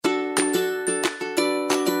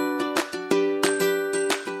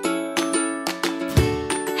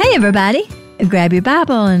Hey, everybody. Grab your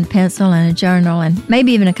Bible and pencil and a journal and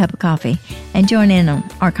maybe even a cup of coffee and join in on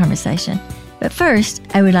our conversation. But first,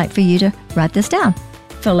 I would like for you to write this down.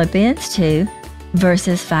 Philippians 2,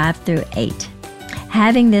 verses 5 through 8.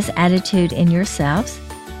 Having this attitude in yourselves,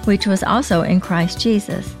 which was also in Christ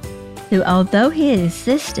Jesus, who, although he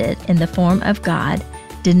existed in the form of God,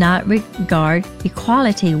 did not regard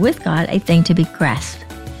equality with God a thing to be grasped,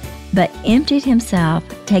 but emptied himself,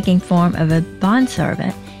 taking form of a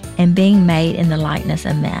bondservant, and being made in the likeness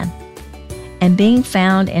of man. And being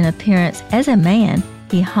found in appearance as a man,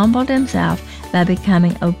 he humbled himself by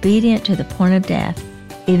becoming obedient to the point of death,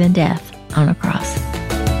 even death on a cross.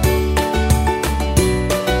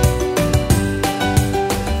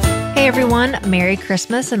 Hey everyone, Merry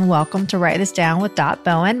Christmas and welcome to Write This Down with Dot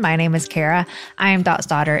Bowen. My name is Kara. I am Dot's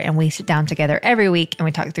daughter, and we sit down together every week and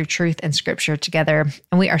we talk through truth and scripture together.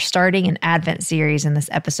 And we are starting an Advent series in this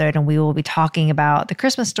episode, and we will be talking about the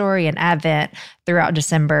Christmas story and Advent throughout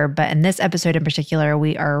December. But in this episode in particular,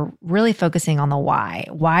 we are really focusing on the why.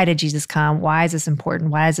 Why did Jesus come? Why is this important?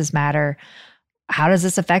 Why does this matter? How does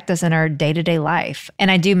this affect us in our day-to-day life?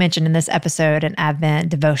 And I do mention in this episode an Advent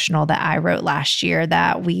devotional that I wrote last year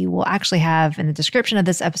that we will actually have in the description of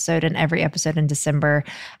this episode and every episode in December,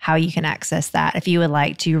 how you can access that if you would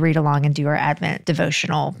like to read along and do our Advent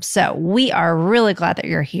devotional. So we are really glad that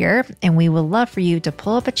you're here, and we would love for you to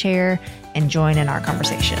pull up a chair and join in our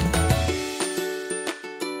conversation.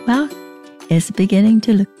 Well, it's beginning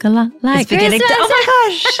to look a lot like Christmas. Oh my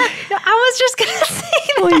gosh. I was just going to sing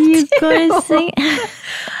that Were you too. going to sing?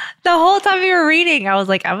 The whole time you were reading, I was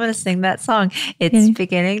like, I'm going to sing that song. It's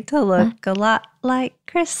beginning to look a lot like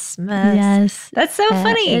Christmas. Yes. That's so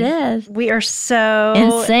funny. It is. We are so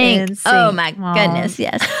In sync. in sync. Oh, my goodness.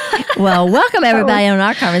 Yes. Well, welcome everybody on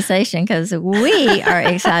our conversation, because we are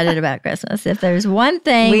excited about Christmas. If there's one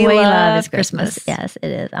thing we love, it's Christmas. Yes,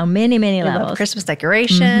 it is. On many, many We levels. love Christmas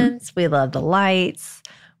decorations. We love the lights.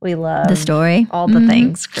 We love The story. all the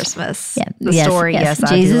things Christmas. Yeah. The story, yes. I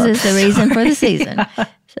do Jesus love is the the reason for the story. season.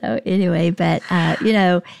 So anyway, but,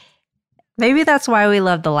 Maybe that's why we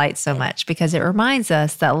love the light so much, because it reminds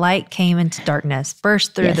us that light came into darkness,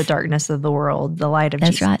 burst through the darkness of the world, the light of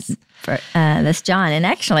that's Jesus. right. That's John. And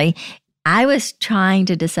actually, I was trying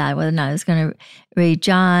to decide whether or not I was going to read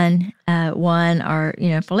John 1 or,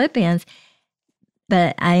 Philippians,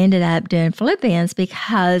 but I ended up doing Philippians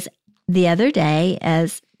because the other day,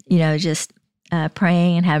 as, just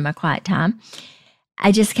praying and having my quiet time,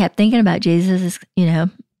 I just kept thinking about Jesus,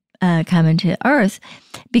 coming to earth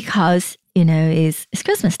because, it's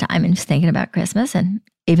Christmas time, and just thinking about Christmas. And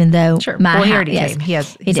even though Sure. my Well, he house, already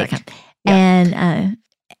yes, came. he did come. Yeah.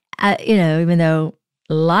 And, even though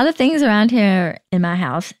a lot of things around here in my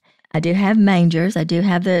house, I do have mangers, I do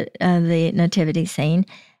have the nativity scene,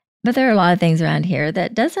 but there are a lot of things around here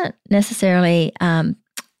that doesn't necessarily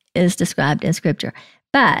is described in Scripture.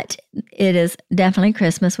 But it is definitely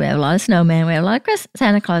Christmas. We have a lot of snowmen. We have a lot of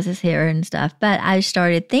Santa Clauses here and stuff. But I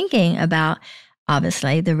started thinking about,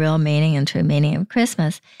 obviously, the real meaning and true meaning of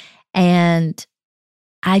Christmas. And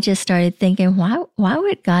I just started thinking, why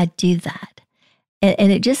would God do that?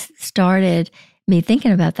 And it just started me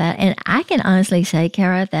thinking about that. And I can honestly say,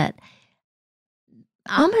 Kara, that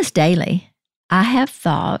almost daily, I have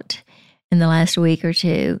thought in the last week or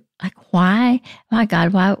two, like, why, my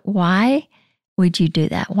God, why would you do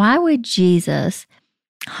that? Why would Jesus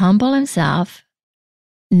humble himself,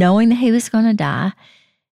 knowing that he was going to die,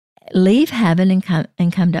 leave heaven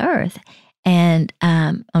and come to earth? And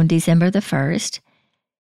on December the 1st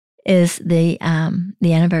is the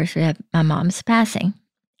anniversary of my mom's passing,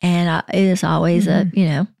 and it is always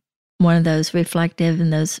one of those reflective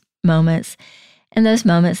and those moments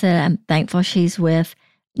that I'm thankful she's with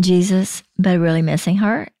Jesus, but really missing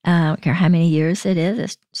her. I don't care how many years it is.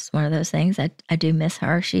 It's just one of those things. I do miss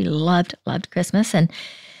her. She loved Christmas, and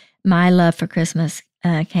my love for Christmas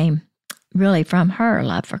came really from her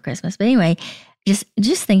love for Christmas. But anyway,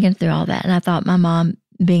 just thinking through all that, and I thought my mom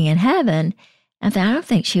being in heaven, I thought, I don't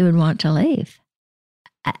think she would want to leave.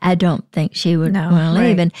 I don't think she would want to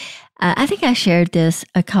leave. Right. And I think I shared this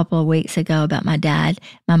a couple of weeks ago about my dad,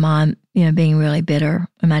 my mom, being really bitter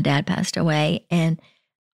when my dad passed away. And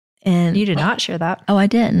You did not share that. Oh, I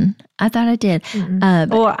didn't. I thought I did.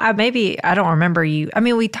 Well, I don't remember you. I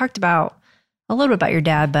mean, we talked about a little bit about your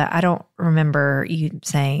dad, but I don't remember you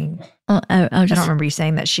saying, I don't remember you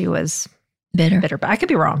saying that she was bitter. but I could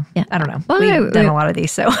be wrong. Yeah. I don't know. Well, We've done a lot of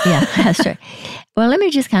these, so. Yeah, that's true. Well, let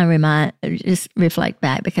me just kind of just reflect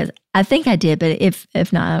back, because I think I did, but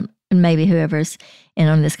if not, maybe whoever's in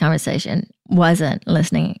on this conversation wasn't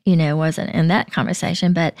listening, wasn't in that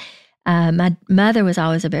conversation. But My mother was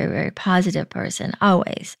always a very, very positive person,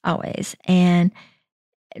 always, always. And,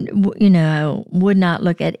 would not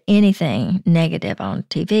look at anything negative on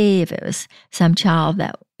TV. If it was some child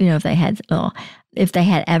that, if they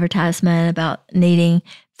had advertisement about needing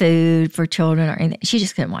food for children or anything, she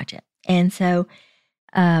just couldn't watch it. And so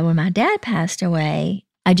when my dad passed away,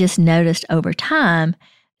 I just noticed over time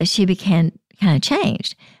that she became kind of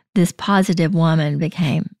changed. This positive woman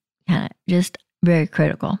became kind of just very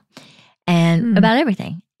critical and about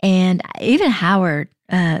everything. And even Howard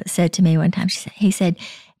said to me one time, he said,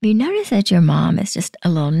 "Have you noticed that your mom is just a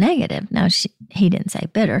little negative?" Now, he didn't say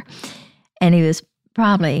bitter. And he was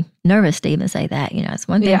probably nervous to even say that. It's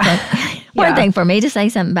one thing, one thing for me to say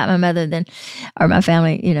something about my mother or my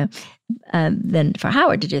family, than for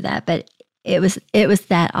Howard to do that. But it was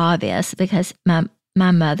that obvious because my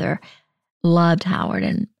mother loved Howard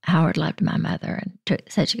and Howard loved my mother and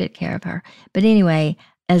took such good care of her. But anyway,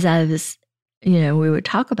 as I was, we would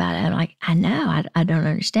talk about it, I'm like, I know, I don't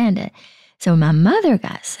understand it. So when my mother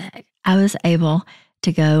got sick, I was able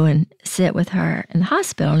to go and sit with her in the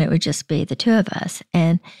hospital, and it would just be the two of us.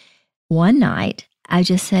 And one night, I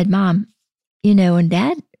just said, "Mom, when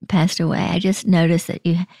Dad passed away, I just noticed that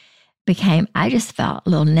I just felt a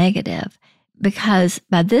little negative because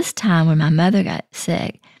by this time when my mother got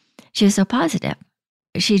sick, she was so positive.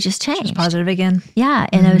 She just changed. She was positive again. Yeah.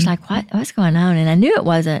 And I was like, what's going on? And I knew it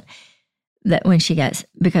wasn't that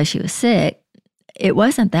because she was sick, it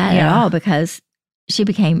wasn't that at all, because she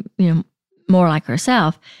became, more like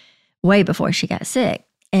herself way before she got sick.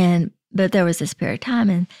 But there was this period of time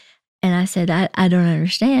and I said, I don't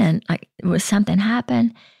understand. Like, was something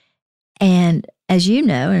happen? And as you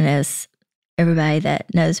know, and as everybody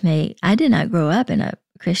that knows me, I did not grow up in a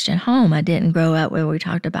Christian home. I didn't grow up where we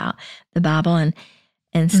talked about the Bible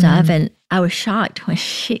and stuff. And I was shocked when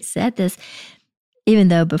she said this, even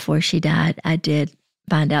though before she died, I did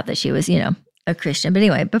find out that she was, a Christian. But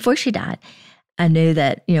anyway, before she died, I knew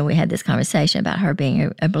that, we had this conversation about her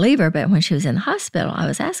being a believer. But when she was in the hospital, I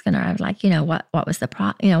was asking her, I was like, what was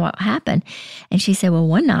what happened? And she said, well,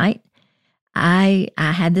 one night I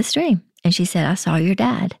had this dream. And she said, I saw your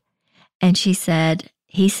dad. And she said,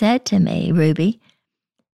 he said to me, Ruby,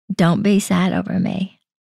 don't be sad over me.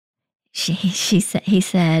 He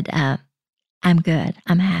said, I'm good.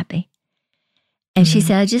 I'm happy. And she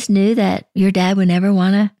said, I just knew that your dad would never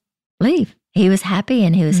want to leave. He was happy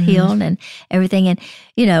and he was healed and everything. And,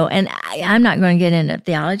 and I'm not going to get into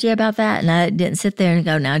theology about that. And I didn't sit there and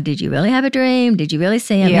go, now, did you really have a dream? Did you really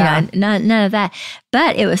see him? Yeah. None of that.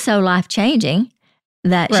 But it was so life-changing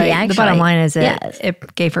that she actually. The bottom line is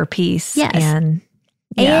it gave her peace. Yes. And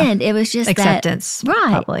it was just acceptance. That, right.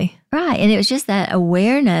 Probably. Right. And it was just that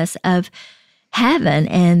awareness of heaven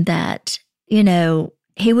and that,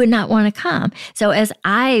 he would not want to come. So as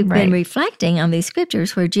I've been reflecting on these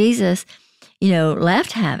scriptures where Jesus,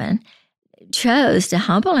 left heaven, chose to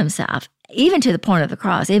humble himself, even to the point of the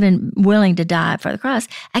cross, even willing to die for the cross,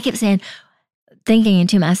 I kept thinking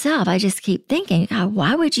to myself, I just keep thinking, God,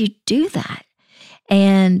 why would you do that?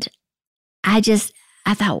 And I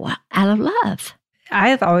thought, well, out of love.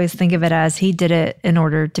 I always think of it as he did it in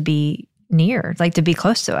order to be near, like to be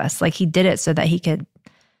close to us. Like he did it so that he could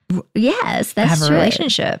that's have a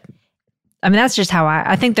relationship. I mean, that's just how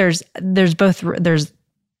I think there's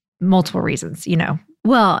multiple reasons,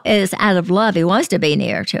 Well, it's out of love. He wants to be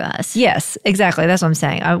near to us. Yes, exactly. That's what I'm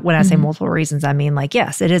saying. When I say multiple reasons, I mean, like,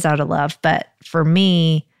 yes, it is out of love. But for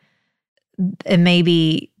me, it may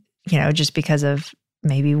be, just because of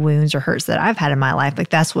maybe wounds or hurts that I've had in my life. Like,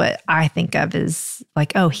 that's what I think of as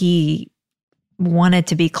like, oh, he wanted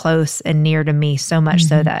to be close and near to me so much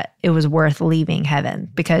so that it was worth leaving heaven.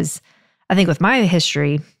 Because I think with my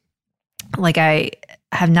history, like I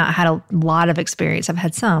have not had a lot of experience. I've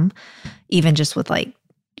had some, even just with like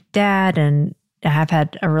Dad, and I have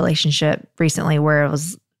had a relationship recently where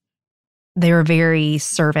they were very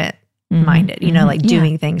servant minded, like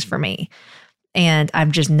doing things for me. And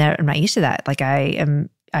I'm not used to that. Like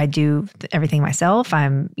I do everything myself.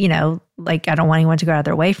 I'm, like I don't want anyone to go out of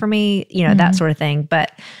their way for me, that sort of thing.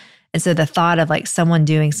 And so the thought of like someone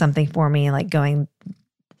doing something for me, like going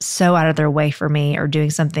so out of their way for me or doing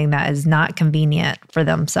something that is not convenient for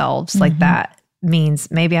themselves, like that means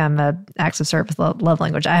maybe I'm a acts of service love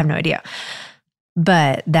language. I have no idea.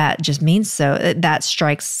 But that just means that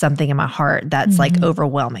strikes something in my heart that's like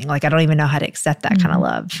overwhelming. Like I don't even know how to accept that kind of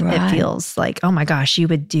love. Right. It feels like, oh my gosh, you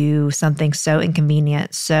would do something so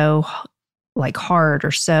inconvenient, so like hard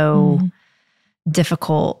or so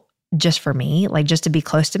difficult just for me, like just to be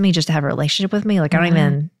close to me, just to have a relationship with me. Like I don't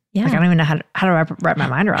even Yeah. Like, I don't even know how to wrap my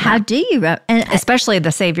mind around How that. do you and Especially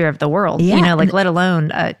the Savior of the world, Yeah. like let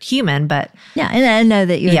alone a human, but yeah, and I know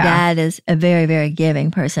that your Yeah. dad is a very, very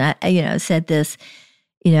giving person. I said this,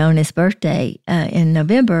 on his birthday in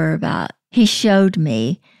November about he showed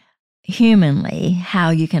me humanly how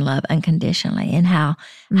you can love unconditionally, and how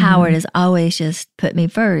Howard has always just put me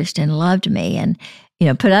first and loved me and,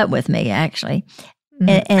 put up with me actually.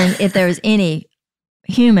 And if there was any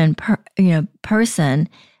human, person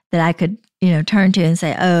that I could, turn to and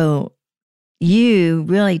say, oh, you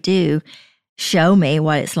really do show me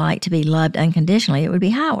what it's like to be loved unconditionally, it would be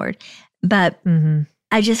Howard. But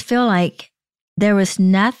I just feel like there was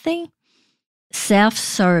nothing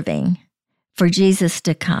self-serving for Jesus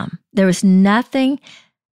to come. There was nothing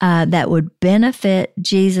that would benefit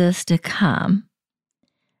Jesus to come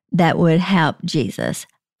that would help Jesus,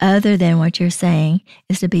 other than what you're saying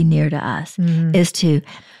is to be near to us, is to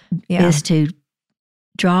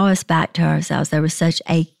draw us back to ourselves. There was such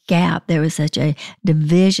a gap. There was such a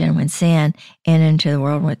division when sin entered into the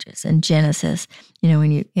world, which is in Genesis.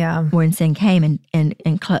 When sin came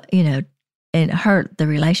and hurt the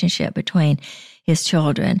relationship between his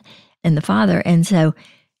children and the Father. And so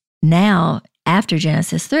now, after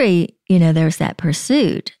Genesis 3, there's that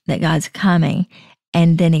pursuit that God's coming,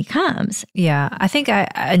 and then he comes. Yeah. I think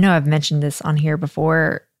I know I've mentioned this on here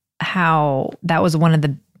before, how that was one of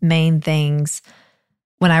the main things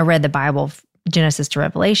when I read the Bible, Genesis to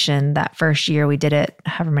Revelation, that first year we did it,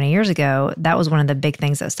 however many years ago. That was one of the big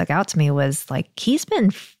things that stuck out to me, was like, he's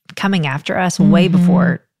been coming after us way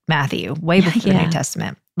before Matthew, way before the New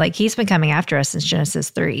Testament. Like, he's been coming after us since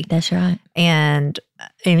Genesis 3. That's right. And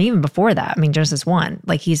even before that, Genesis 1,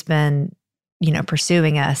 like, he's been,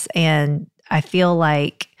 pursuing us. And I feel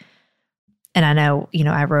like, and I know,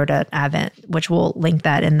 I wrote an Advent, which we'll link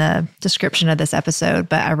that in the description of this episode,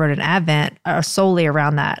 but I wrote an Advent solely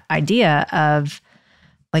around that idea of,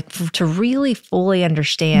 like, to really fully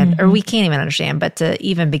understand, or we can't even understand, but to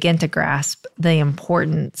even begin to grasp the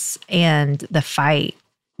importance and the fight,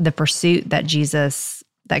 the pursuit that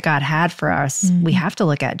God had for us, we have to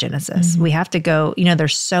look at Genesis. We have to go,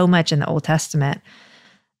 there's so much in the Old Testament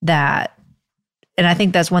that, and I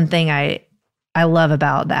think that's one thing I love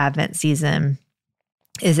about the Advent season,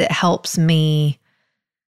 is it helps me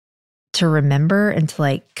to remember and to,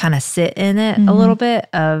 like, kind of sit in it a little bit,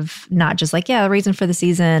 of not just like, the reason for the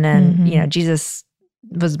season and, Jesus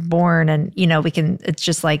was born, and, it's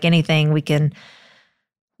just like anything, we can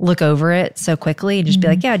look over it so quickly and just be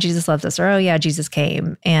like, yeah, Jesus loves us, or, oh yeah, Jesus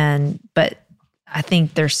came. But I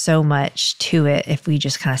think there's so much to it if we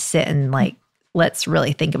just kind of sit and, like, let's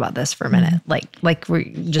really think about this for a minute. Like we're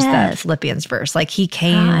just that Philippians verse, like, he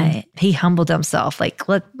came, he humbled himself. Like,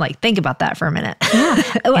 think about that for a minute. Yeah.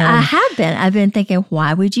 I've been thinking,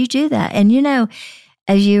 why would you do that? And,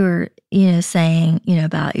 as you were, saying,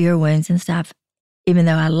 about your wounds and stuff, even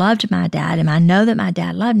though I loved my dad, and I know that my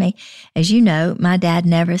dad loved me, as you know, my dad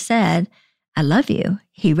never said, I love you.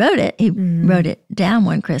 He wrote it. He wrote it down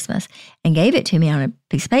one Christmas and gave it to me on a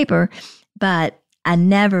piece of paper, but I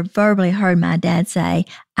never verbally heard my dad say,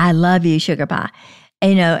 I love you, sugar pie.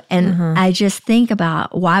 I just think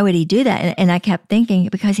about, why would he do that? And I kept thinking,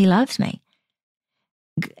 because he loves me.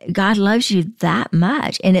 God loves you that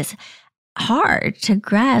much. And it's hard to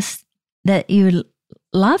grasp that you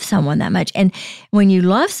love someone that much. And when you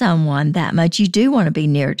love someone that much, you do want to be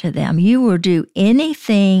near to them. You will do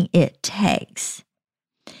anything it takes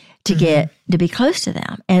to get to be close to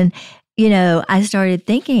them. And, I started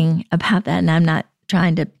thinking about that, and I'm not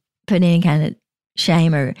trying to put any kind of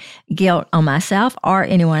shame or guilt on myself or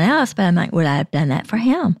anyone else, but I'm like, would I have done that for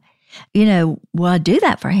him? Will I do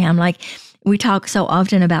that for him? Like, we talk so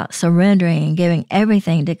often about surrendering and giving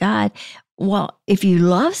everything to God. Well, if you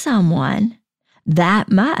love someone that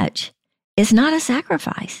much, it's not a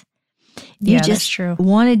sacrifice. You just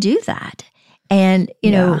want to do that. And,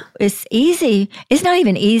 it's easy. It's not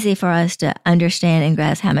even easy for us to understand and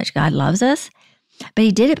grasp how much God loves us, but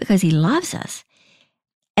he did it because he loves us.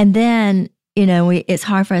 And then, it's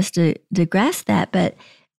hard for us to grasp that, but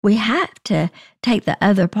we have to take the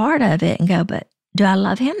other part of it and go, but do I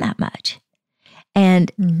love him that much?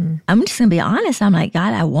 And I'm just going to be honest. I'm like,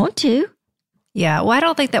 God, I want to. Yeah. Well, I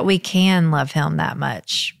don't think that we can love him that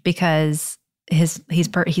much, because he's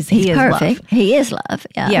perfect. Love. He is love.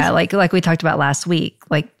 Yeah. Yeah. Like we talked about last week,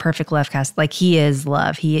 like Perfect Love Cast, like, he is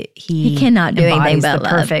love. He cannot do anything but the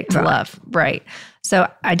perfect love. Right. So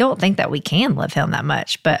I don't think that we can love him that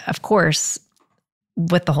much. But of course,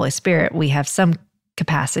 with the Holy Spirit, we have some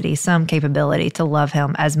capacity, some capability to love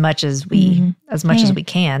him as much as we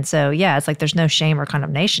can. So yeah, it's like, there's no shame or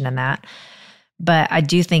condemnation in that. But I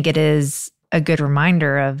do think it is a good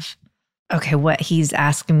reminder of, okay, what he's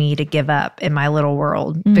asking me to give up in my little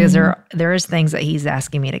world, because there is things that he's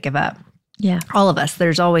asking me to give up. Yeah. All of us,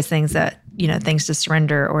 there's always things that, things to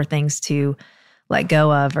surrender or things to let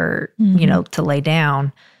go of or, to lay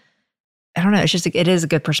down. I don't know. It's just, it is a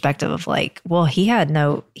good perspective of like, well, he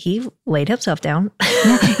laid himself down.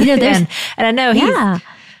 Yeah. and I know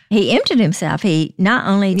he emptied himself. He not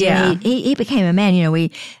only did he became a man.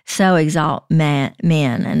 We so exalt men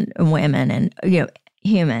and women and,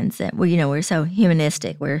 humans that we're so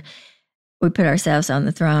humanistic. We put ourselves on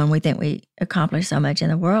the throne. We think we accomplish so much in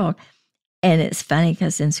the world. And it's funny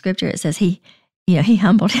because in scripture it says he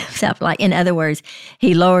humbled himself. Like, in other words,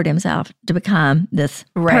 he lowered himself to become this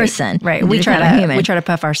person. Right. We try to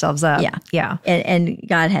puff ourselves up. Yeah. Yeah. And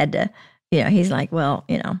God had to, he's like, well,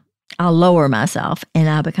 I'll lower myself and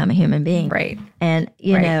I'll become a human being. Right. And,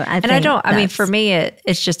 I mean, for me,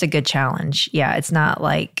 it's just a good challenge. Yeah. It's not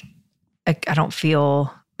like, I don't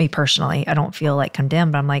feel, me personally, I don't feel like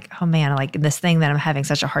condemned, but I'm like, oh man, like this thing that I'm having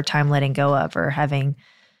such a hard time letting go of, or having,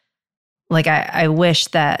 like, I wish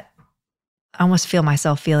that I almost feel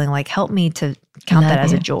myself feeling like, help me to count that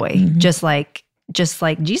as a joy. Just like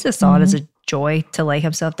Jesus saw it as a joy to lay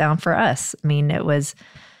himself down for us. I mean,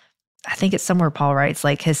 I think it's somewhere Paul writes,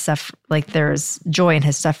 like there's joy in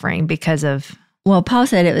his suffering because of. Well, Paul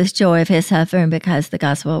said it was joy of his suffering because the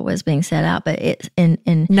gospel was being set out, but it's in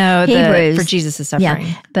Hebrews for Jesus' suffering.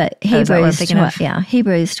 Yeah, but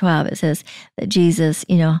Hebrews 12 it says that Jesus,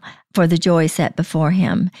 for the joy set before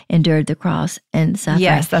him, endured the cross and suffering.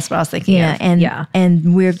 Yes, that's what I was thinking.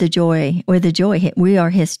 And we're the joy. We are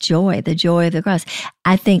his joy, the joy of the cross.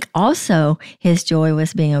 I think also his joy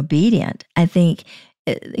was being obedient. I think.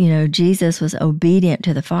 Jesus was obedient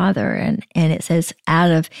to the Father, and it says out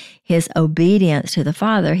of his obedience to the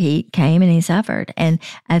Father, he came and he suffered. And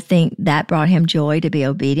I think that brought him joy to be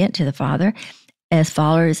obedient to the Father. As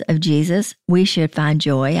followers of Jesus, we should find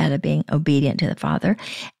joy out of being obedient to the Father.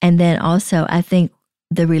 And then also, I think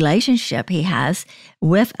the relationship he has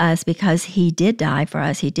with us, because he did die for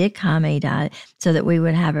us, he did come and he died so that we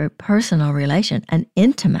would have a personal relation, an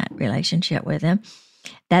intimate relationship with him.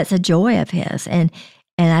 That's a joy of his. And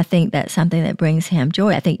I think that's something that brings him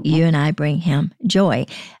joy. I think you and I bring him joy.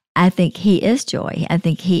 I think he is joy. I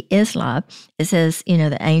think he is love. It says,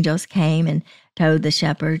 the angels came and told the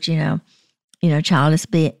shepherds, child has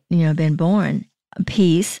been born,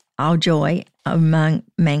 peace, all joy among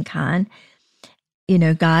mankind.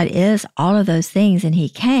 God is all of those things, and he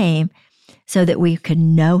came so that we could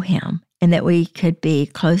know him and that we could be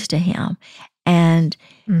close to him. And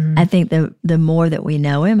I think the more that we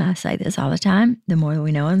know him, I say this all the time, the more that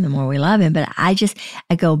we know him, the more we love him. But I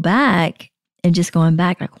go back and just going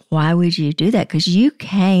back, like, why would you do that? Because you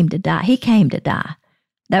came to die. He came to die.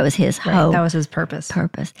 That was his hope. That was his purpose.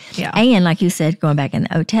 Yeah. And like you said, going back in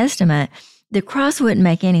the Old Testament, the cross wouldn't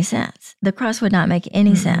make any sense. The cross would not make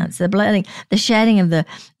any sense. The shedding of the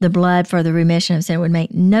blood for the remission of sin would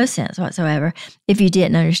make no sense whatsoever if you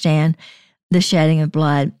didn't understand the shedding of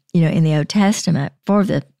blood, in the Old Testament for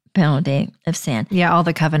the penalty of sin. Yeah, all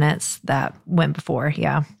the covenants that went before,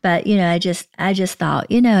 yeah. But, I just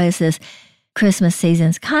thought, as this Christmas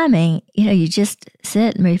season's coming, you just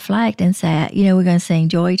sit and reflect and say, we're going to sing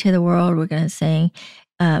Joy to the World. We're going to sing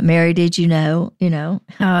Mary, Did You Know? Oh,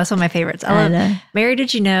 that's one of my favorites. I love Mary,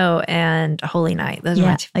 Did You Know and Holy Night. Those are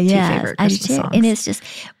my two favorite Christmas songs. And it's just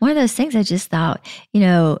one of those things I just thought,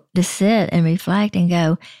 to sit and reflect and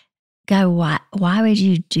go, why would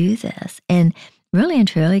you do this? And really and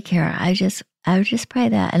truly, Kara, I would just pray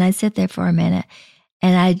that. And I'd sit there for a minute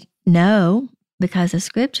and I know because of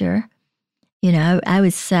scripture, I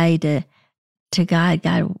would say to God,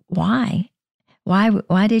 why?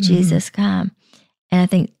 Why did Jesus come? And I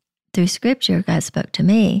think through scripture, God spoke to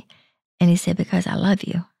me and he said, because I love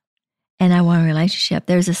you and I want a relationship.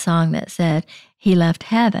 There's a song that said he left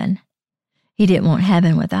heaven. He didn't want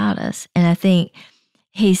heaven without us. And I think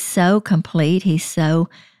he's so complete. He's so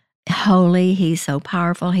holy. He's so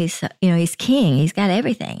powerful. He's so, he's king. He's got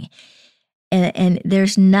everything. And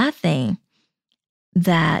there's nothing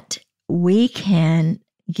that we can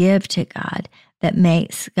give to God that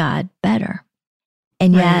makes God better.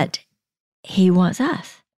 And yet he wants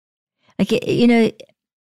us. Like,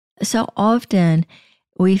 so often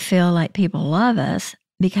we feel like people love us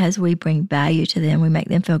because we bring value to them. We make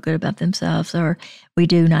them feel good about themselves, or we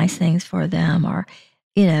do nice things for them, or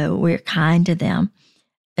we're kind to them.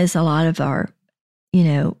 It's a lot of our,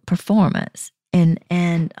 performance. And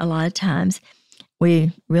a lot of times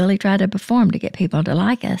we really try to perform to get people to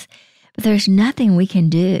like us. But there's nothing we can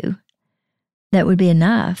do that would be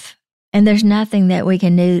enough. And there's nothing that we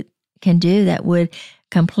can do that would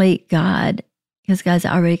complete God, because God's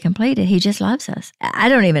already completed. He just loves us. I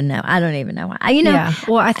don't even know. I don't even know why. Yeah.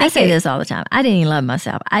 Well, I say this all the time. I didn't even love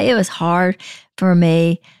myself. It was hard for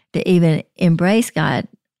me to even embrace God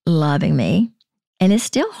loving me. And it's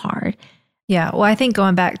still hard. Yeah. Well, I think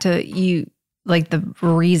going back to you, like the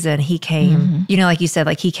reason he came, like you said,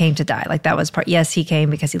 like he came to die. Like that was part, yes, he came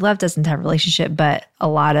because he loved us and to have a relationship, but a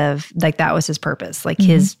lot of like that was his purpose. Like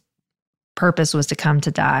his purpose was to come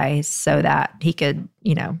to die so that he could,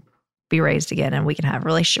 be raised again and we can have a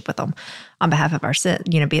relationship with him on behalf of our sin,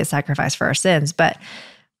 be a sacrifice for our sins. But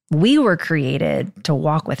we were created to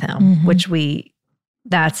walk with him, which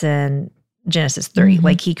that's in Genesis 3.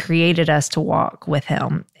 Like he created us to walk with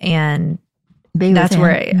him. And that's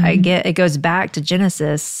where it goes back to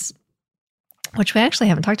Genesis, which we actually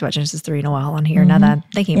haven't talked about Genesis 3 in a while on here, now that I'm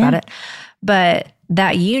thinking about it. But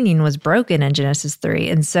that union was broken in Genesis 3.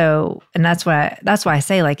 And that's why I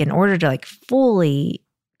say, like, in order to like fully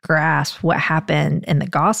grasp what happened in the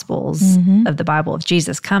Gospels of the Bible of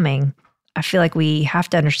Jesus coming, I feel like we have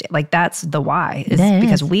to understand, like, that's the why, is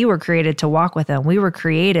because we were created to walk with him. We were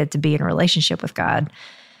created to be in a relationship with God,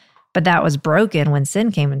 but that was broken when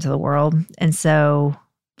sin came into the world. And so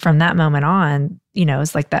from that moment on,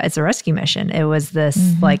 it's like that, it's a rescue mission. It was this,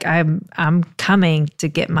 like, I'm coming to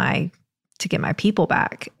get my people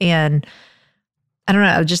back. And I don't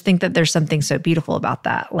know, I just think that there's something so beautiful about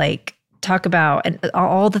that. Like, talk about and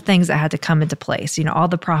all the things that had to come into place, all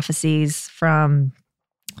the prophecies from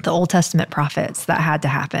the Old Testament prophets that had to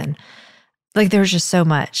happen. Like, there's just so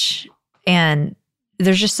much, and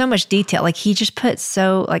there's just so much detail. Like, he just put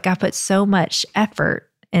I put so much effort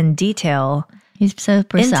and detail. He's so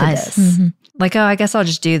precise. Into this. Like, oh, I guess I'll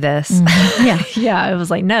just do this. Yeah. Yeah. It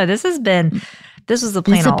was like, no, this was the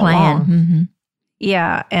plan all along.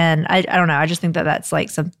 Yeah. And I don't know. I just think that that's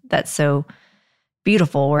like that's so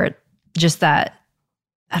beautiful, where it just that,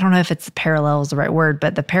 I don't know if it's parallel is the right word,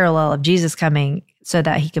 but the parallel of Jesus coming so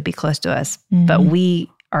that he could be close to us, but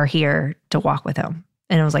we are here to walk with him.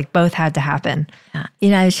 And it was like both had to happen.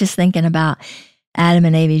 Yeah. I was just thinking about Adam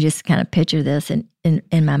and Eve. You just kind of picture this in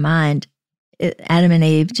my mind. Adam and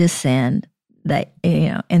Eve just sinned,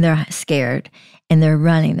 and they're scared and they're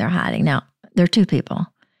running, they're hiding. Now, they're two people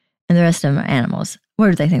and the rest of them are animals.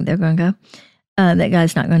 Where do they think they're going to go? That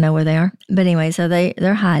God's not going to know where they are. But anyway, so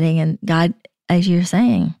they're hiding, and God, as you're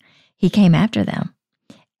saying, he came after them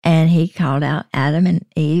and he called out Adam and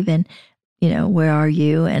Eve and, where are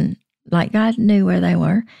you? And like, God knew where they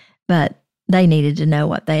were, but they needed to know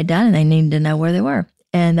what they had done and they needed to know where they were.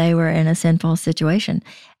 And they were in a sinful situation.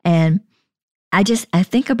 And I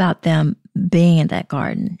think about them being in that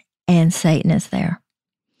garden and Satan is there.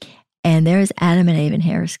 And there's Adam and Eve and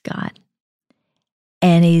here's God.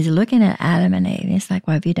 And he's looking at Adam and Eve and it's like,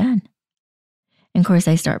 what have you done? And of course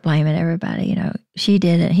they start blaming everybody, she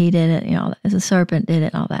did it, he did it, the serpent did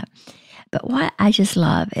it and all that. But what I just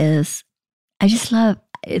love is,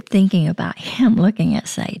 thinking about him looking at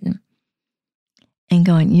Satan and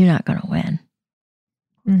going, you're not going to win.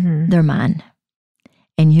 They're mine.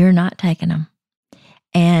 And you're not taking them.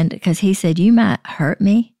 And because he said, you might hurt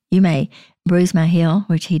me, you may bruise my heel,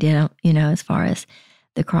 which he did, as far as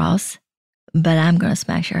the cross, but I'm going to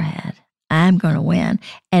smash your head. I'm going to win.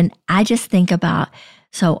 And I just think about,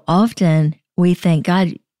 so often we think,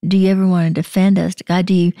 God, do you ever want to defend us? God,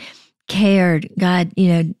 do you care? God,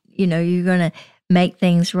 you're going to make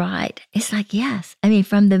things right. It's like, yes. I mean,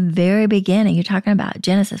 from the very beginning, you're talking about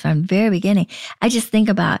Genesis, from the very beginning, I just think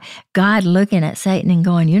about God looking at Satan and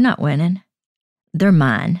going, you're not winning. They're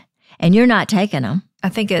mine. And you're not taking them. I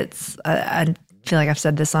think I feel like I've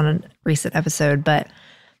said this on a recent episode, but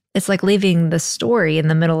it's like leaving the story in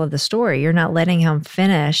the middle of the story. You're not letting him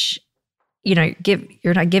finish, you're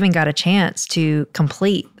not giving God a chance to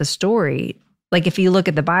complete the story. Like, if you look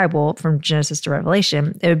at the Bible from Genesis to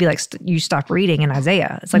Revelation, it would be like you stop reading in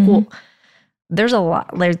Isaiah. It's like, well, there's a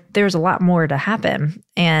lot more to happen,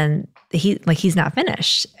 and he's not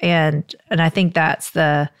finished. And I think that's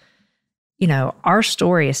our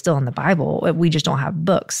story is still in the Bible. We just don't have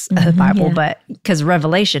books of the Bible, but because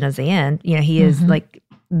Revelation is the end, he is like,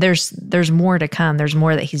 there's more to come. There's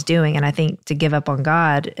more that he's doing. And I think to give up on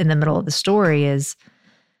God in the middle of the story is,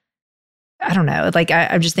 I don't know. Like,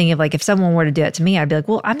 I'm just thinking of, like, if someone were to do it to me, I'd be like,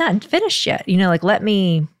 well, I'm not finished yet. Like, let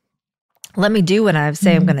me do what I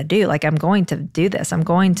say I'm going to do. Like, I'm going to do this. I'm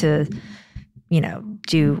going to,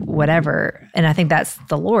 do whatever. And I think that's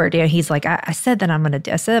the Lord. He's like, I said that I'm going to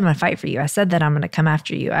do. I said I'm going to fight for you. I said that I'm going to come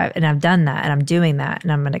after you. And I've done that, and I'm doing that,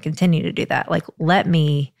 and I'm going to continue to do that. Like, let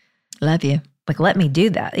me love you. Like, let me do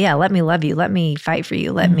that. Yeah, let me love you. Let me fight for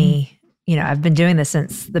you. Let me, I've been doing this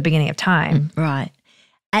since the beginning of time. Right.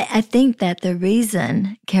 I think that the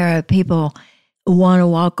reason, Kara, people want to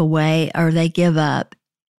walk away or they give up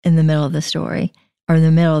in the middle of the story or in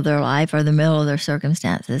the middle of their life or the middle of their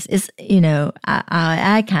circumstances is,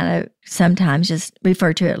 I kind of sometimes just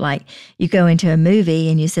refer to it like you go into a movie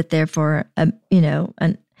and you sit there for, a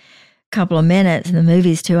couple of minutes and the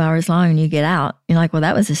movie's 2 hours long and you get out. You're like, well,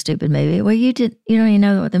 that was a stupid movie. Well, you don't even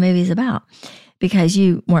know what the movie's about because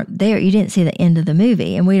you weren't there. You didn't see the end of the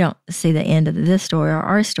movie, and we don't see the end of this story or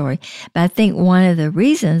our story. But I think one of the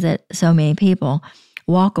reasons that so many people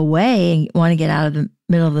walk away and want to get out of the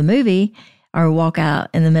middle of the movie or walk out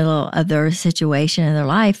in the middle of their situation in their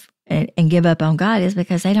life and give up on God is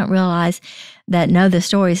because they don't realize that, no, the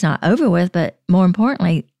story's not over with, but more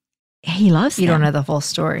importantly, He loves them. You don't know the full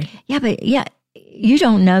story. Yeah, but you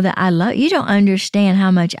don't know that you don't understand how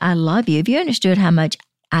much I love you. If you understood how much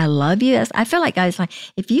I love you, I feel like God's like,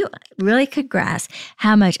 if you really could grasp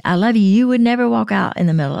how much I love you, you would never walk out in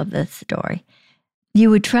the middle of this story. You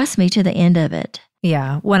would trust me to the end of it.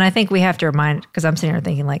 Yeah. When I think we have to remind, because I'm sitting here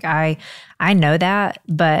thinking like, I know that,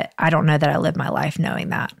 but I don't know that I live my life knowing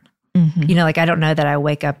that. Mm-hmm. I don't know that I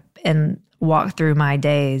wake up and walk through my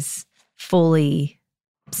days fully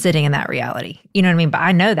sitting in that reality. You know what I mean? But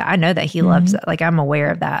I know that He loves it. Like I'm aware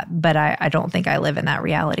of that, but I don't think I live in that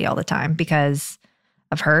reality all the time because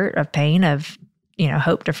of hurt, of pain, of,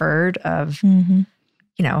 hope deferred, of,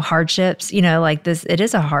 hardships, like this, it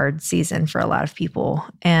is a hard season for a lot of people.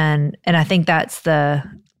 And I think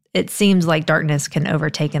it seems like darkness can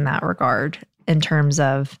overtake in that regard in terms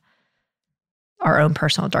of our own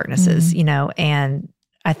personal darknesses, and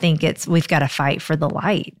I think we've got to fight for the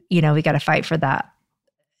light, we got to fight for that.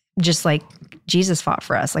 Just like Jesus fought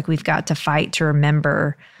for us, like we've got to fight to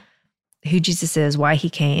remember who Jesus is, why He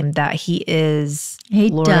came, that He is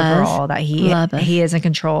Lord over all, that He is in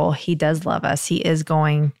control. He does love us. He is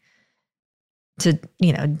going to,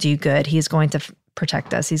 do good. He's going to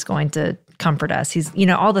protect us. He's going to comfort us. He's,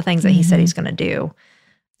 all the things that He said He's going to do.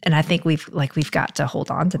 And I think we've got to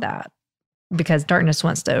hold on to that because darkness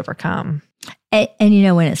wants to overcome. And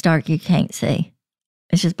when it's dark, you can't see.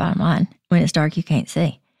 It's just bottom line. When it's dark, you can't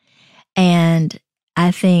see. And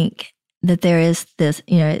I think that there is this,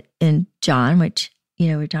 in John, which,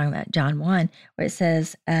 we're talking about John 1, where it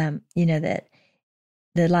says, that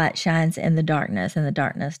the light shines in the darkness and the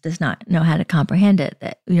darkness does not know how to comprehend it.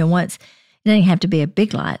 That, once, it doesn't have to be a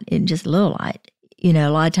big light, it's just a little light. A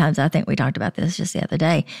lot of times, I think we talked about this just the other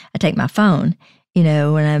day, I take my phone,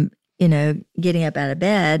 when I'm, getting up out of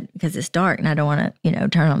bed because it's dark and I don't want to,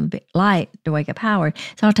 turn on the light to wake up Howard.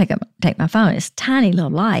 So I'll take my phone. It's a tiny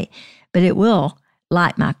little light, but it will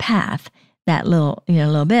light my path that little,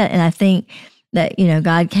 little bit. And I think that,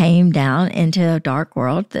 God came down into a dark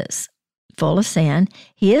world that's full of sin.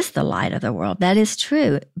 He is the light of the world. That is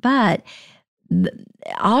true. But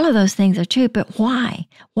all of those things are true. But why?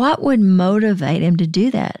 What would motivate Him to do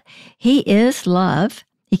that? He is love.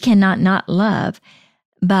 He cannot not love.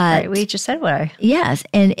 But right, we just said why. Yes,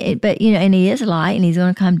 and He is light, and He's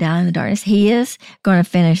going to come down in the darkness. He is going to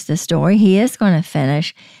finish the story. He is going to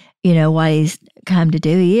finish, what He's come to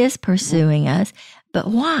do. He is pursuing us. But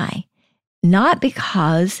why? Not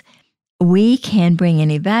because we can bring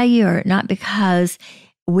any value, or not because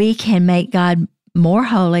we can make God more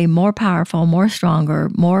holy, more powerful, more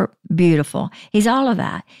stronger, more beautiful. He's all of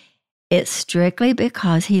that. It's strictly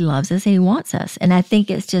because He loves us and He wants us. And I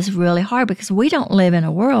think it's just really hard because we don't live in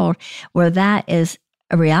a world where that is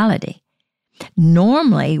a reality.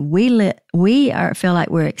 Normally, we feel like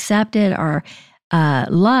we're accepted or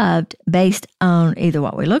loved based on either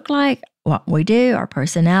what we look like, what we do, our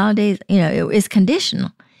personalities. It's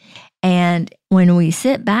conditional. And when we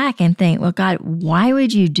sit back and think, well, God, why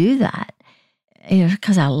would you do that?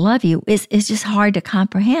 Because I love you. It's just hard to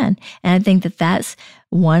comprehend. And I think that that's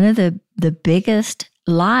one of the biggest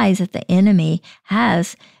lies that the enemy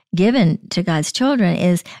has given to God's children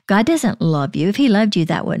is God doesn't love you. If He loved you,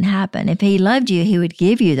 that wouldn't happen. If He loved you, He would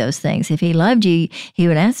give you those things. If He loved you, He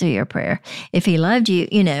would answer your prayer. If He loved you,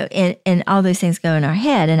 and all those things go in our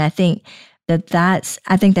head. And I think that's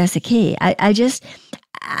the key.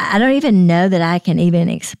 I don't even know that I can even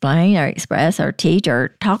explain or express or teach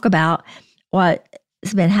or talk about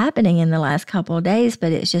what's been happening in the last couple of days,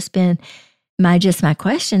 but it's just been my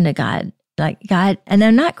question to God. Like, God, and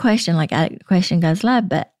I'm not questioning like I question God's love,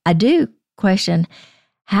 but I do question,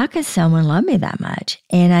 how can someone love me that much?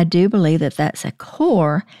 And I do believe that that's a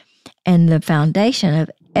core and the foundation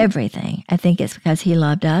of everything. I think it's because He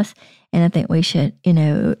loved us, and I think we should,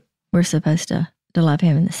 we're supposed to love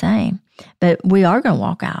Him in the same. But we are going to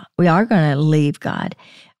walk out. We are going to leave God.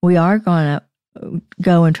 We are going to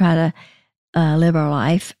go and try to live our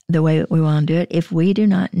life the way that we want to do it if we do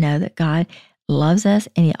not know that God loves us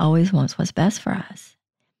and He always wants what's best for us.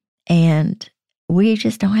 And we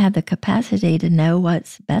just don't have the capacity to know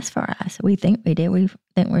what's best for us. We think we do. We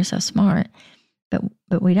think we're so smart,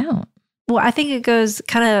 but we don't. Well, I think it goes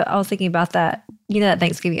kind of, I was thinking about that, that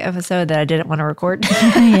Thanksgiving episode that I didn't want to record.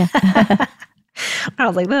 Yeah. I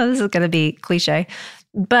was like, well, this is going to be cliche.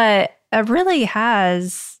 But it really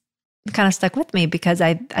has kind of stuck with me because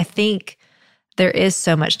I think there is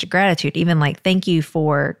so much to gratitude, even like, thank you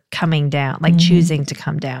for coming down, like choosing to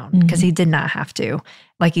come down, because He did not have to.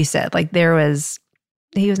 Like you said, like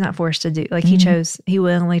He was not forced to do, like He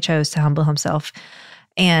willingly chose to humble Himself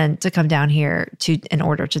and to come down here in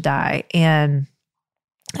order to die. And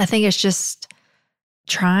I think it's just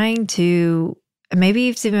trying to, maybe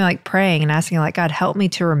even like praying and asking like, God, help me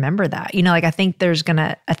to remember that. Like I think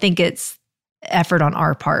it's effort on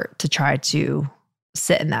our part to try to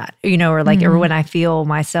sit in that, or like, or when I feel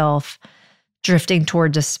myself drifting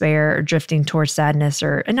toward despair or drifting toward sadness,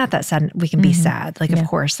 and not that sad, we can be sad. Like, of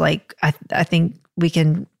course, like I think we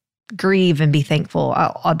can grieve and be thankful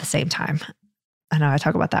all at the same time. I know I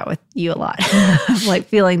talk about that with you a lot, like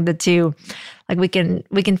feeling the two, like we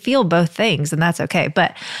can feel both things and that's okay.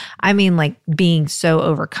 But I mean, like being so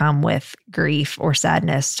overcome with grief or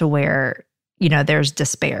sadness to where, there's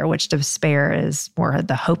despair, which despair is more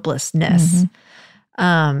the hopelessness.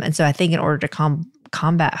 And so I think in order to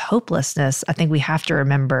combat hopelessness, I think we have to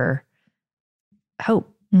remember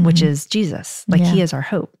hope, which is Jesus. Like He is our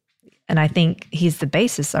hope. And I think He's the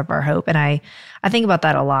basis of our hope. And I think about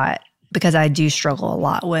that a lot because I do struggle a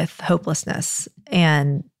lot with hopelessness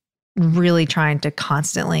and really trying to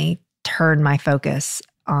constantly turn my focus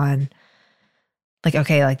on like,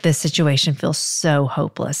 okay, like this situation feels so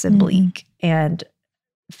hopeless and bleak and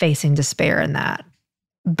facing despair in that.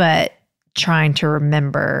 But trying to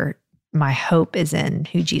remember my hope is in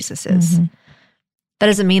who Jesus is. That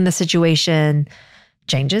doesn't mean the situation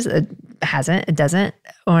changes. It hasn't. It doesn't.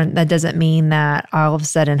 Or that doesn't mean that I all of a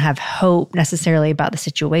sudden have hope necessarily about the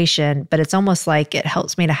situation, but it's almost like it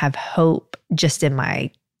helps me to have hope just in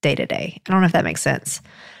my day-to-day. I don't know if that makes sense.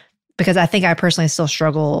 Because I think I personally still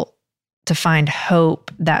struggle to find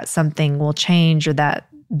hope that something will change or that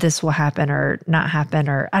this will happen or not happen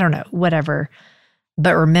or I don't know, whatever.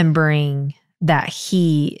 But remembering that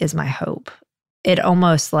He is my hope, it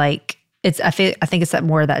almost like I think it's that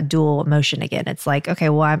more of that dual emotion again. It's like, okay,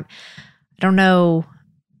 well, I don't know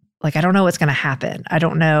what's going to happen. I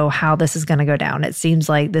don't know how this is going to go down. It seems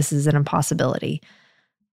like this is an impossibility,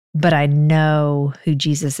 but I know who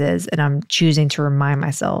Jesus is, and I'm choosing to remind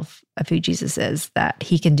myself of who Jesus is, that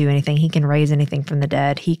He can do anything. He can raise anything from the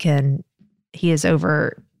dead. He is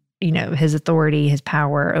over, His authority, His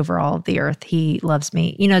power over all of the earth. He loves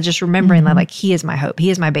me. Just remembering that like He is my hope. He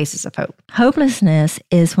is my basis of hope. Hopelessness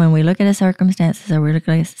is when we look at a circumstances or we look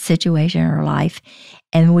at a situation or life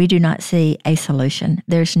and we do not see a solution.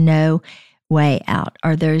 There's no way out,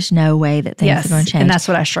 or there's no way that things are going to change. And that's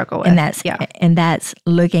what I struggle with. And that's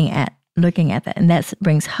looking at that. And that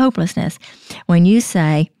brings hopelessness. When you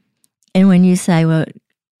say, well,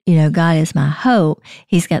 God is my hope,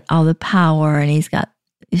 He's got all the power and He's got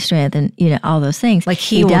strength and, all those things. Like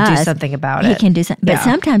he will do something about it. He can do something. But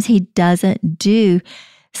sometimes He doesn't do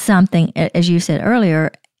something, as you said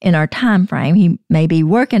earlier, in our time frame. He may be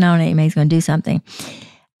working on it. He may be going to do something.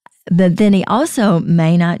 But then He also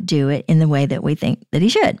may not do it in the way that we think that He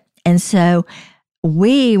should. And so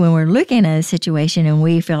when we're looking at a situation and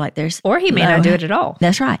we feel like or He may not do it at all.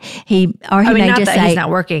 That's right. He may not just that say He's not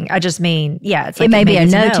working. I just mean, it's like it may be a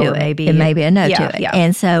no to it. It may be a no to it. Yeah.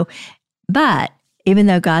 And so, but even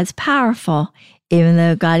though God's powerful, even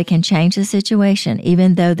though God can change the situation,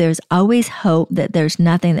 even though there's always hope that there's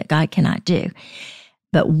nothing that God cannot do.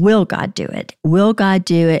 But will God do it? Will God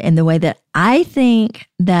do it in the way that I think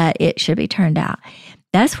that it should be turned out?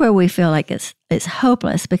 That's where we feel like it's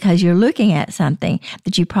hopeless, because you're looking at something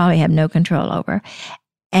that you probably have no control over.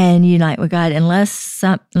 And you're like, well, God,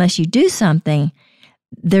 unless you do something,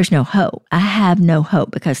 there's no hope. I have no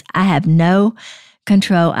hope because I have no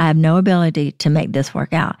control. I have no ability to make this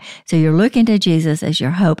work out. So you're looking to Jesus as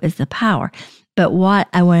your hope, as the power. But what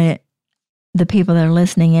I want the people that are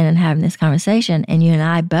listening in and having this conversation, and you and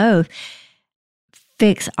I both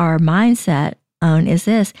fix our mindset on is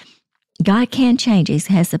this: God can change it.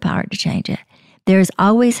 He has the power to change it. There's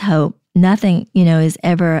always hope. Nothing, is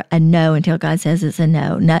ever a no until God says it's a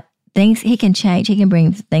no. Things He can change. He can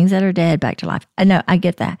bring things that are dead back to life. I know, I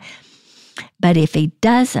get that. But if He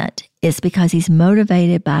doesn't, it's because He's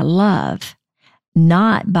motivated by love,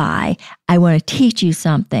 not by, I want to teach you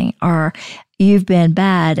something, or you've been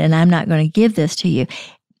bad and I'm not going to give this to you.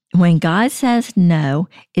 when God says no,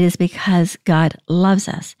 it is because God loves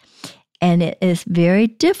us. And it is very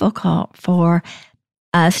difficult for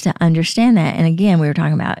us to understand that. And again, we were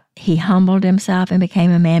talking about he humbled himself and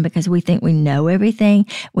became a man because we think we know everything.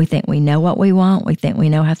 We think we know what we want. We think we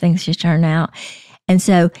know how things should turn out. And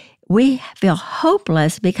so we feel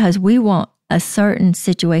hopeless because we want a certain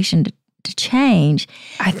situation to change.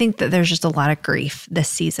 I think that there's just a lot of grief this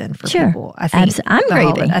season for Sure. people. I think I'm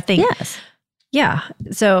grieving. I think, yes. yeah.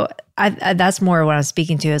 So I that's more what I was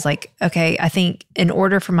speaking to is like, okay, I think in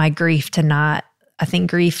order for my grief to not, I think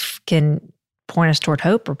grief can point us toward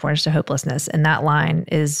hope or point us to hopelessness. And that line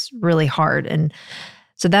is really hard. And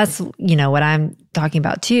so that's, what I'm talking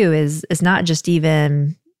about too is not just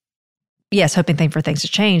even, yes, hoping for things to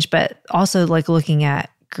change, but also like looking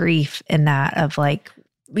at grief in that of like,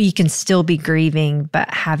 you can still be grieving, but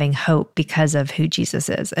having hope because of who Jesus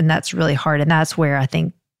is. And that's really hard. And that's where I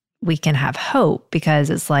think we can have hope because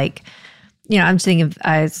it's like, I'm just thinking of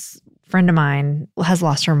a friend of mine has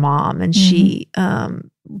lost her mom and she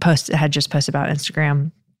had just posted about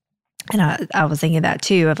Instagram. And I was thinking that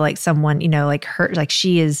too, of like someone, like her, like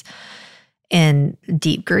she is in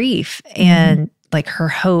deep grief and like her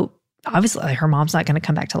hope, obviously like her mom's not going to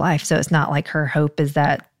come back to life. So it's not like her hope is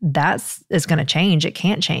that is going to change. It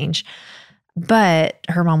can't change. But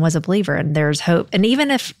her mom was a believer and there's hope. And even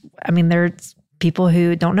if, there's people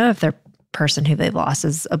who don't know if their person who they've lost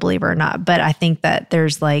is a believer or not. But I think that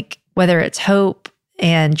there's like, whether it's hope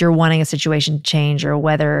and you're wanting a situation to change or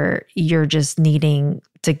whether you're just needing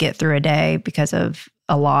to get through a day because of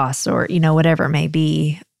a loss or, whatever it may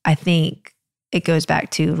be, I think it goes back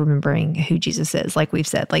to remembering who Jesus is. Like we've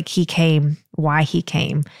said, like he came, why he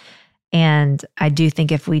came. And I do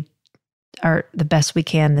think if we are the best we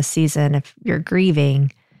can this season, if you're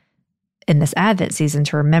grieving in this Advent season,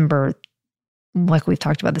 to remember, like we've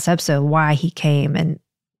talked about this episode, why he came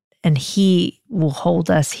and he will hold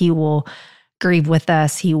us. He will grieve with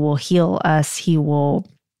us. He will heal us. He will,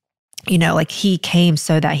 like he came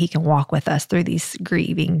so that he can walk with us through these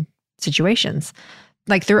grieving situations,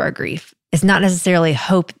 like through our grief. It's not necessarily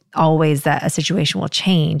hope always that a situation will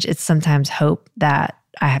change. It's sometimes hope that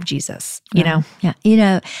I have Jesus, you know?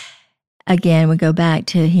 Yeah. Again, we go back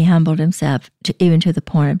to he humbled himself even to the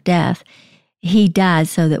point of death. He died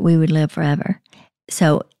so that we would live forever.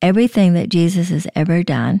 So everything that Jesus has ever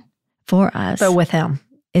done for us. But with him,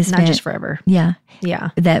 it's not just forever. Yeah.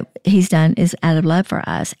 Yeah. That he's done is out of love for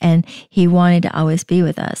us. And he wanted to always be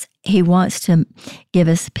with us. He wants to give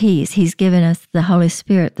us peace. He's given us the Holy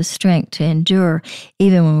Spirit, the strength to endure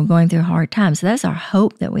even when we're going through hard times. So that's our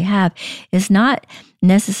hope that we have. It's not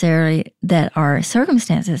necessarily that our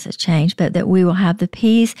circumstances have changed, but that we will have the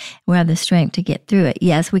peace, we'll have the strength to get through it.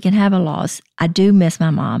 Yes, we can have a loss. I do miss my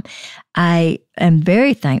mom. I am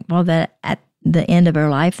very thankful that at the end of her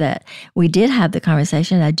life that we did have the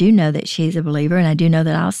conversation. I do know that she's a believer and I do know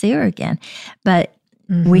that I'll see her again. But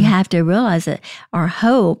we have to realize that our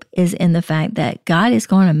hope is in the fact that God is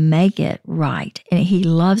going to make it right and he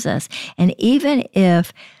loves us. And even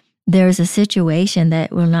if there's a situation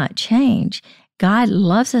that will not change, God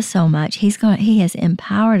loves us so much, he has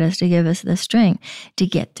empowered us to give us the strength to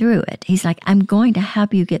get through it. He's like, I'm going to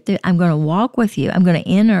help you get through. I'm going to walk with you. I'm going to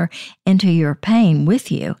enter into your pain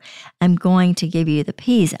with you. I'm going to give you the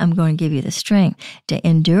peace. I'm going to give you the strength to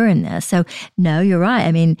endure in this. So no, you're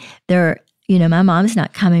right. My mom's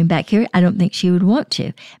not coming back here. I don't think she would want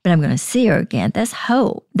to, but I'm going to see her again. That's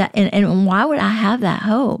hope. And why would I have that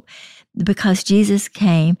hope? Because Jesus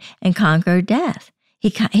came and conquered death.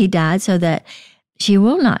 He died so that she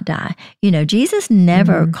will not die. Jesus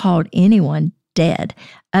never called anyone dead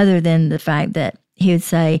other than the fact that he would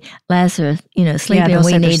say, Lazarus, sleeping,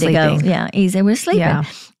 we need to go. Yeah, he said, we're sleeping. Yeah.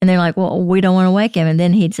 And they're like, well, we don't want to wake him. And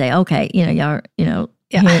then he'd say, okay, y'all,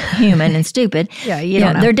 human and stupid. Yeah, you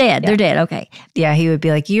don't know. They're dead. Yeah. They're dead. Okay. Yeah, he would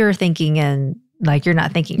be like, you're thinking and like you're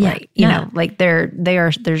not thinking right. You know, like they're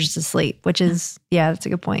just asleep, which is that's a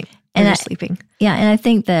good point. They're just sleeping. Yeah, and I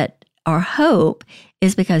think that our hope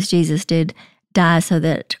is because Jesus did die so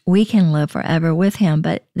that we can live forever with him,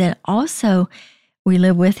 but then also we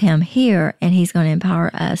live with him here and he's going to empower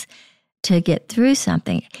us to get through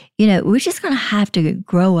something. We're just going to have to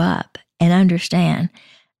grow up and understand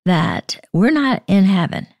that we're not in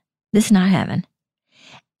heaven. This is not heaven.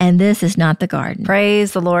 And this is not the garden.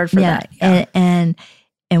 Praise the Lord for that. Yeah. And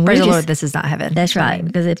praise the Lord, this is not heaven. That's right.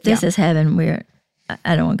 Because if this is heaven,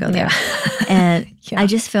 I don't want to go there. And I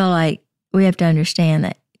just feel like we have to understand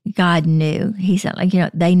that God knew. He said,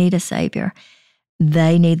 they need a Savior.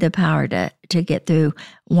 They need the power to get through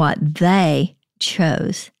what they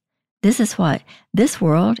chose. This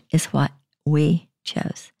world is what we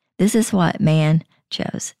chose. This is what man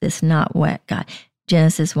chose. It's not what God,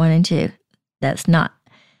 Genesis 1 and 2. That's not,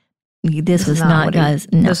 this was not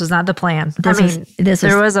God's. No. This was not the plan.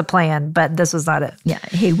 There was a plan, but this was not it. Yeah.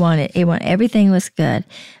 He wanted, everything was good,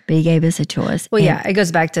 but he gave us a choice. Well, it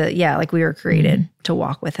goes back to, like we were created to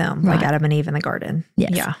walk with him, like Adam and Eve in the garden.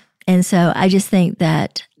 Yes. Yeah. And so I just think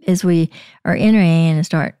that as we are entering and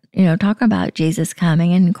start, talking about Jesus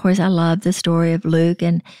coming, and of course I love the story of Luke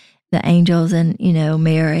and the angels and,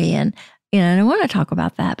 Mary, and, and I want to talk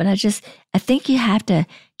about that, but I think you have to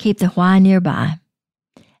keep the why nearby.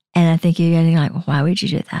 And I think you're getting like, well, why would you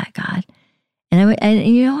do that, God? And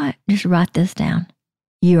you know what? Just write this down.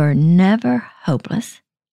 You are never hopeless.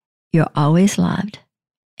 You're always loved.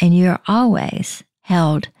 And you're always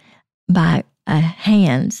held by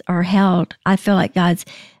hands, or held. I feel like God's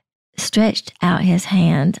stretched out his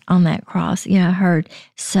hand on that cross. I heard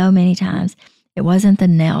so many times, it wasn't the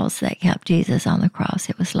nails that kept Jesus on the cross.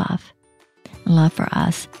 It was love. Love for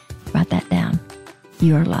us. Write that down.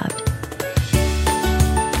 You are loved.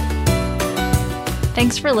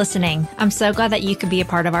 Thanks for listening. I'm so glad that you could be a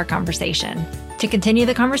part of our conversation. To continue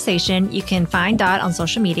the conversation, you can find Dot on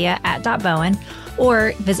social media at .bowen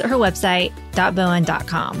or visit her website,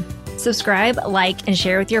 .bowen.com. Subscribe, like, and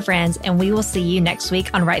share with your friends, and we will see you next week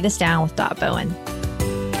on Write This Down with Dot Bowen.